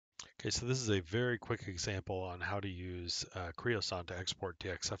Okay, so this is a very quick example on how to use CREOSON to export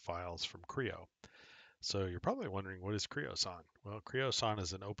DXF files from Creo. So you're probably wondering, what is CREOSON? Well, CREOSON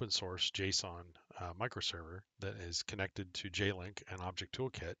is an open source JSON microserver that is connected to JLink and Object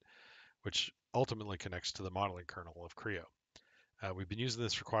Toolkit, which ultimately connects to the modeling kernel of Creo. We've been using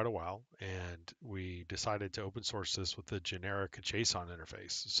this for quite a while, and we decided to open source this with a generic JSON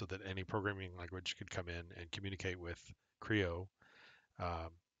interface so that any programming language could come in and communicate with Creo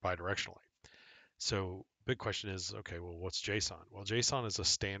bidirectionally. So big question is, okay, well, what's JSON? Well, JSON is a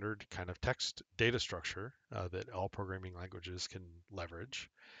standard kind of text data structure that all programming languages can leverage.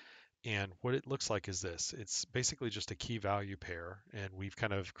 And what it looks like is this. It's basically just a key value pair, and we've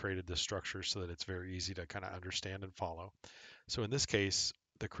kind of created this structure so that it's very easy to kind of understand and follow. So in this case,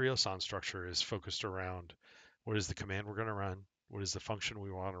 the CREOSON structure is focused around what is the command we're going to run, what is the function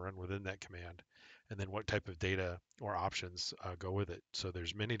we want to run within that command, and then what type of data or options go with it. So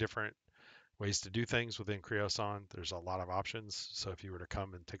there's many different ways to do things within CREOSON. There's a lot of options. So if you were to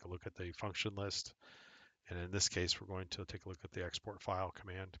come and take a look at the function list, and in this case, we're going to take a look at the export file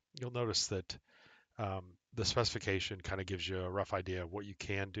command, you'll notice that the specification kind of gives you a rough idea of what you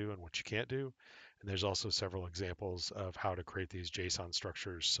can do and what you can't do. And there's also several examples of how to create these JSON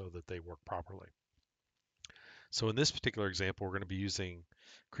structures so that they work properly. So in this particular example, we're going to be using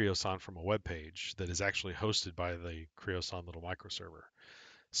CREOSON from a web page that is actually hosted by the CREOSON little microserver.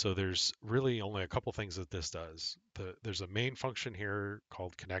 So there's really only a couple things that this does. There's a main function here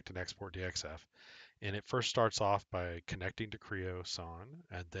called connect and export DXF, and it first starts off by connecting to CREOSON,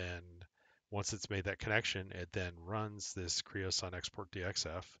 and then once it's made that connection, it then runs this CREOSON export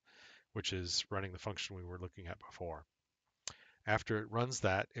DXF, which is running the function we were looking at before. After it runs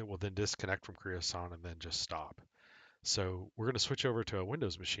that, it will then disconnect from CREOSON and then just stop. So we're going to switch over to a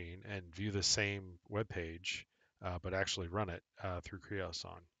Windows machine and view the same web page, but actually run it through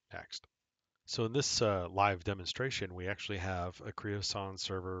CREOSON next. So in this live demonstration, we actually have a CREOSON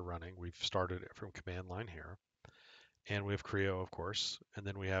server running. We've started it from command line here, and we have Creo, of course, and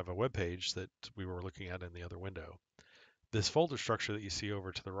then we have a web page that we were looking at in the other window. This folder structure that you see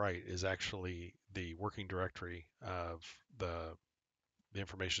over to the right is actually the working directory of the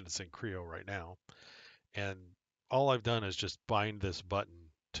information that's in Creo right now. And all I've done is just bind this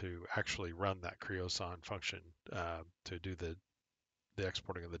button to actually run that CREOSON function to do the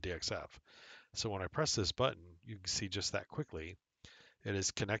exporting of the DXF. So when I press this button, you can see just that quickly. It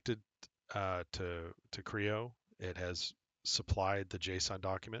is connected to Creo. It has supplied the JSON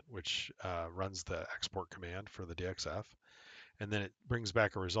document, which runs the export command for the DXF. And then it brings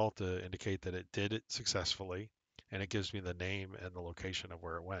back a result to indicate that it did it successfully. And it gives me the name and the location of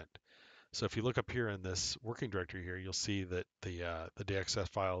where it went. So if you look up here in this working directory here, you'll see that the DXF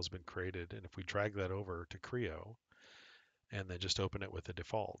file has been created. And if we drag that over to Creo and then just open it with the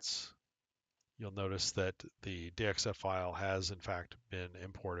defaults, you'll notice that the DXF file has in fact been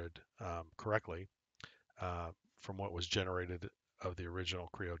imported correctly from what was generated of the original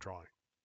Creo drawing.